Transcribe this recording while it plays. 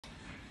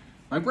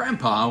My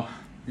grandpa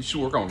used to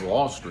work on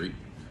Wall Street,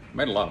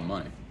 made a lot of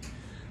money,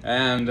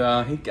 and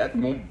he got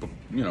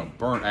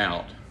burnt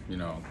out.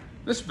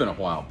 This has been a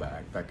while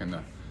back in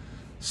the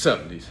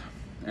 70s,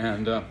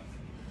 and I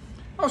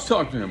was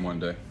talking to him one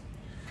day,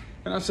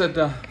 and I said,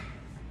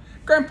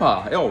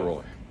 "Grandpa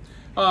Elroy,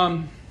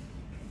 what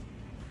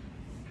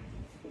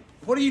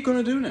are you going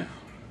to do now?"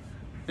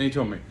 And he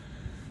told me,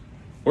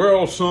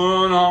 "Well,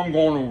 son, I'm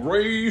going to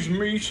raise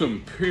me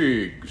some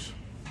pigs."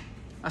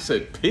 I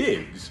said,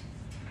 "Pigs?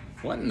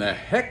 What in the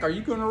heck are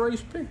you going to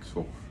raise pigs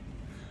for?"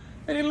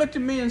 And he looked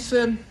at me and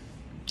said,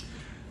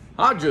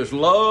 "I just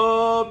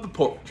love the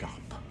pork chop.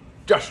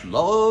 Just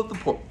love the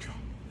pork chop."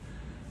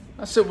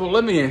 I said, "Well,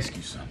 let me ask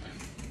you something.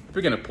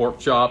 Speaking of pork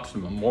chops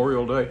and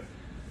Memorial Day,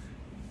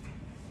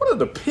 what are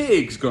the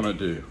pigs going to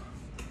do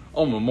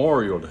on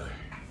Memorial Day?"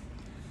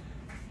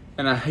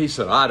 And he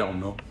said, "I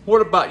don't know.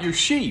 What about your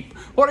sheep?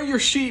 What are your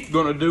sheep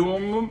going to do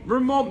on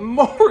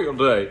Memorial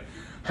Day?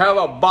 Have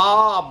a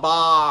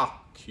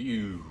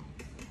barbecue."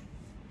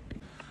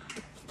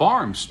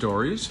 Farm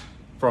stories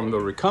from the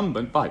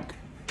Recumbent bike.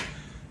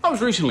 I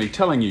was recently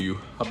telling you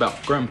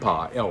about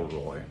Grandpa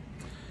Elroy,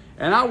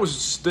 and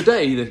the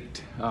day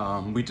that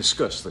we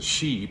discussed the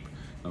sheep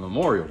on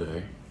Memorial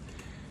Day,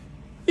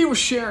 he was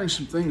sharing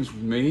some things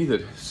with me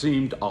that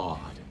seemed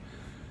odd.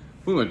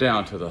 We went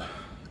down to the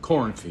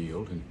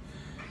cornfield, and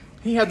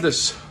he had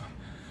this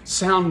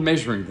sound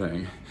measuring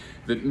thing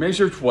that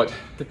measured what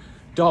the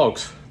dog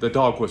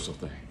whistle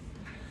thing.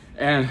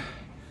 And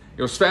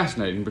it was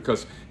fascinating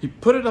because he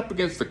put it up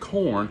against the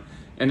corn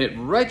and it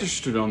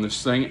registered on this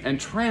thing and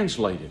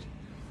translated.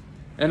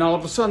 And all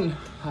of a sudden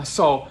I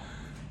saw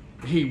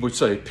he would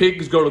say,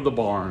 "Pigs go to the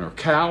barn," or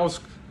 "Cows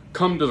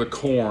come to the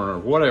corn," or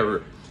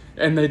whatever.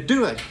 And they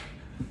do it.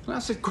 And I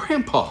said,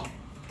 "Grandpa,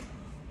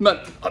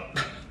 but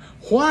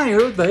why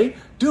are they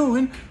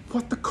doing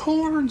what the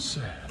corn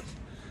says?"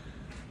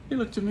 He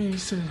looked at me and he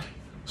said,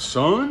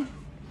 "Son,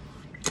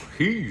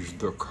 he's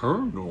the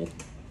colonel."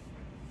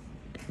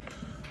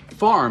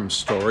 Farm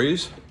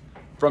stories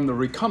from the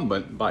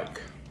Recumbent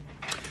bike.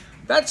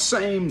 That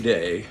same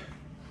day,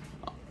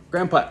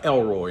 Grandpa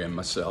Elroy and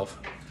myself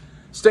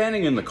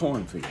standing in the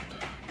cornfield,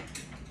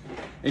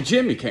 and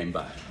Jimmy came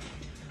by,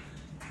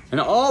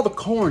 and all the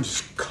corn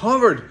just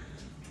covered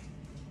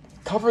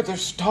their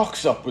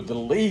stalks up with the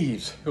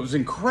leaves. It was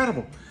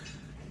incredible.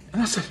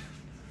 And I said,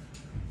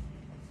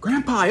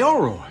 "Grandpa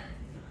Elroy,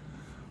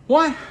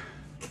 why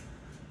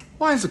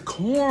is the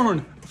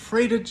corn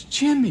afraid of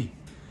Jimmy?"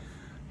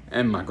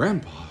 And my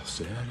grandpa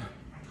said,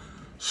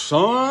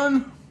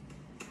 "Son,"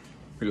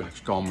 he likes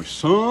to call me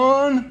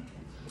son,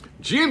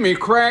 "Jimmy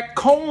cracked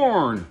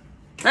corn,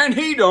 and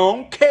he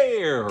don't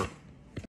care."